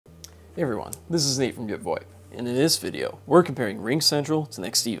Hey everyone, this is Nate from GetVoIP, and in this video, we're comparing RingCentral to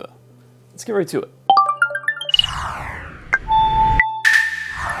Nextiva. Let's get right to it.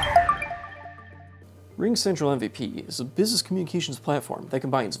 RingCentral MVP is a business communications platform that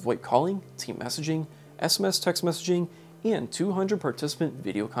combines VoIP calling, team messaging, SMS text messaging, and 200 participant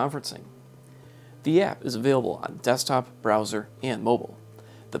video conferencing. The app is available on desktop, browser, and mobile.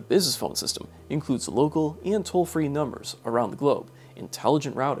 The business phone system includes local and toll-free numbers around the globe,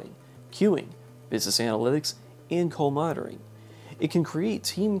 intelligent routing, queuing, business analytics, and call monitoring. It can create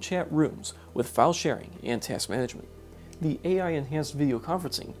team chat rooms with file sharing and task management. The AI-enhanced video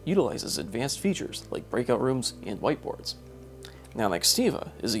conferencing utilizes advanced features like breakout rooms and whiteboards. Now,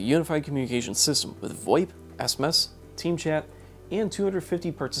 Nextiva is a unified communication system with VoIP, SMS, team chat, and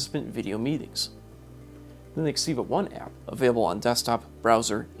 250 participant video meetings. The Nextiva One app, available on desktop,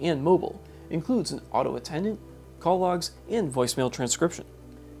 browser, and mobile, includes an auto attendant, call logs, and voicemail transcription.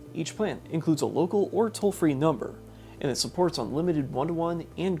 Each plan includes a local or toll-free number, and it supports unlimited one-to-one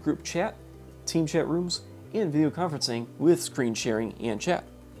and group chat, team chat rooms, and video conferencing with screen sharing and chat.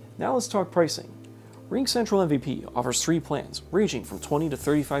 Now let's talk pricing. RingCentral MVP offers 3 plans ranging from $20 to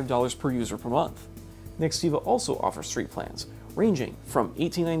 $35 per user per month. Nextiva also offers 3 plans ranging from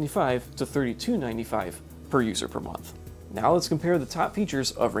 $18.95 to $32.95 per user per month. Now let's compare the top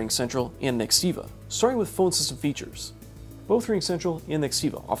features of RingCentral and Nextiva, starting with phone system features. Both RingCentral and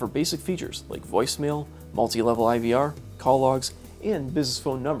Nextiva offer basic features like voicemail, multi-level IVR, call logs, and business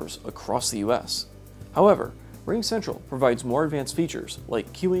phone numbers across the US. However, RingCentral provides more advanced features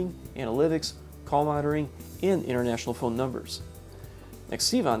like queuing, analytics, call monitoring, and international phone numbers.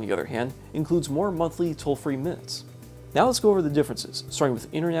 Nextiva, on the other hand, includes more monthly toll-free minutes. Now let's go over the differences, starting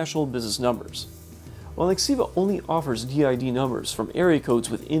with international business numbers. While Nextiva only offers DID numbers from area codes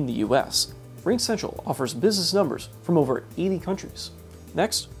within the US, RingCentral offers business numbers from over 80 countries.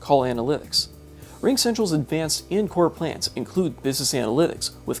 Next, call analytics. RingCentral's advanced and core plans include business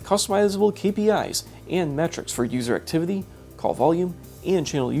analytics with customizable KPIs and metrics for user activity, call volume, and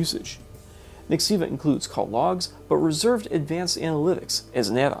channel usage. Nextiva includes call logs, but reserved advanced analytics as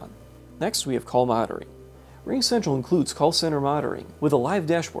an add-on. Next, we have call monitoring. RingCentral includes call center monitoring with a live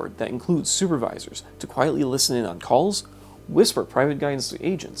dashboard that includes supervisors to quietly listen in on calls, whisper private guidance to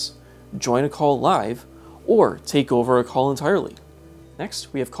agents, join a call live, or take over a call entirely.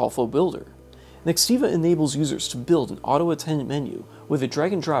 Next, we have Call Flow Builder. Nextiva enables users to build an auto-attendant menu with a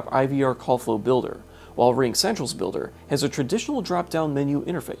drag-and-drop IVR Call Flow Builder, while RingCentral's Builder has a traditional drop-down menu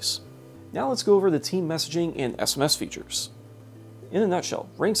interface. Now let's go over the team messaging and SMS features. In a nutshell,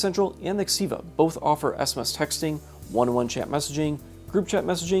 RingCentral and Nextiva both offer SMS texting, one-on-one chat messaging, group chat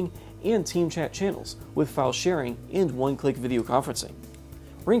messaging, and team chat channels with file sharing and one-click video conferencing.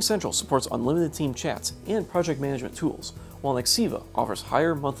 RingCentral supports unlimited team chats and project management tools, while Nextiva offers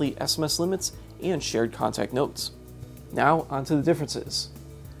higher monthly SMS limits and shared contact notes. Now onto the differences.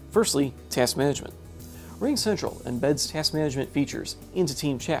 Firstly, task management. RingCentral embeds task management features into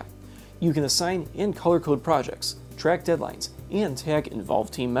team chat. You can assign and color code projects, track deadlines, and tag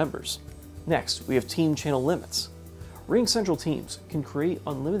involved team members. Next, we have team channel limits. RingCentral teams can create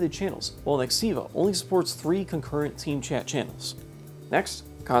unlimited channels, while Nextiva only supports 3 concurrent team chat channels. Next,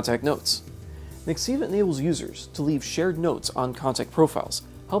 contact notes. Nextiva enables users to leave shared notes on contact profiles,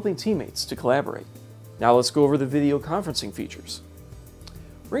 helping teammates to collaborate. Now let's go over the video conferencing features.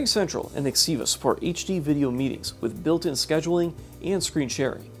 RingCentral and Nextiva support HD video meetings with built-in scheduling and screen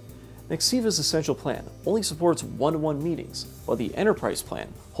sharing. Nexiva's Essential plan only supports one-to-one meetings, while the Enterprise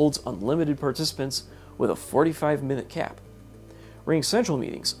plan holds unlimited participants with a 45-minute cap. RingCentral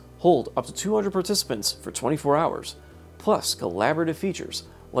meetings hold up to 200 participants for 24 hours, plus collaborative features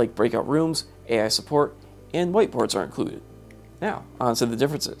like breakout rooms, AI support, and whiteboards are included. Now, on to the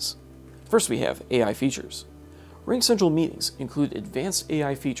differences. First, we have AI features. RingCentral meetings include advanced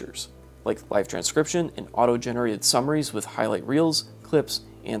AI features like live transcription and auto-generated summaries with highlight reels, clips,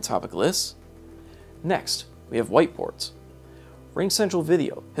 and topic lists. Next, we have whiteboards. RingCentral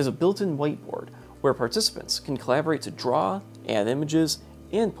Video has a built-in whiteboard where participants can collaborate to draw, add images,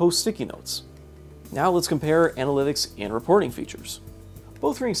 and post sticky notes. Now let's compare analytics and reporting features.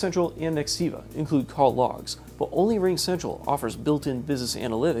 Both RingCentral and Nextiva include call logs, but only RingCentral offers built-in business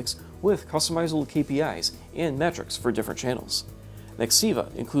analytics with customizable KPIs and metrics for different channels.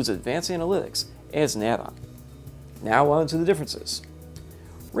 Nextiva includes advanced analytics as an add-on. Now on to the differences.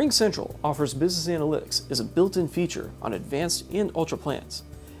 RingCentral offers business analytics as a built-in feature on advanced and ultra plans.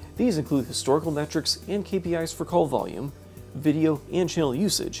 These include historical metrics and KPIs for call volume, video and channel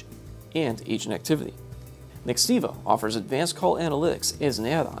usage, and agent activity. Nextiva offers advanced call analytics as an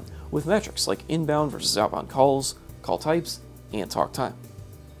add-on with metrics like inbound versus outbound calls, call types, and talk time.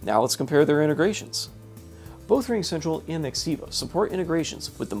 Now let's compare their integrations. Both RingCentral and Nextiva support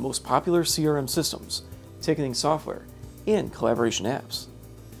integrations with the most popular CRM systems, ticketing software, and collaboration apps.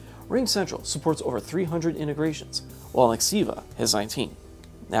 RingCentral supports over 300 integrations, while Nextiva has 19.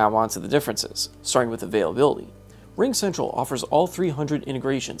 Now on to the differences, starting with availability. RingCentral offers all 300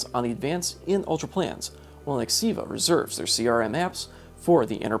 integrations on the Advanced and Ultra plans, while Nextiva reserves their CRM apps for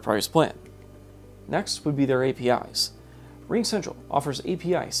the Enterprise plan. Next would be their APIs. RingCentral offers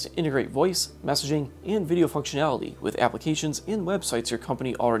APIs to integrate voice, messaging, and video functionality with applications and websites your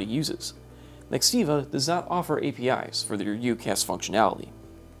company already uses. Nextiva does not offer APIs for their UCaaS functionality.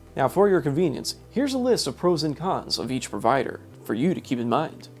 Now for your convenience, here's a list of pros and cons of each provider for you to keep in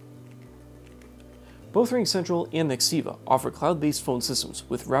mind. Both RingCentral and Nextiva offer cloud-based phone systems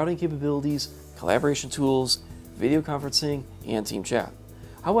with routing capabilities, collaboration tools, video conferencing, and team chat.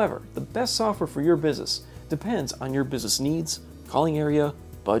 However, the best software for your business depends on your business needs, calling area,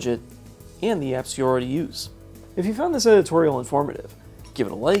 budget, and the apps you already use. If you found this editorial informative, give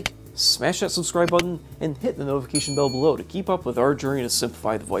it a like, smash that subscribe button, and hit the notification bell below to keep up with our journey to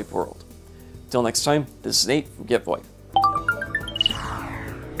simplify the VoIP world. Till next time, this is Nate from Get VoIP.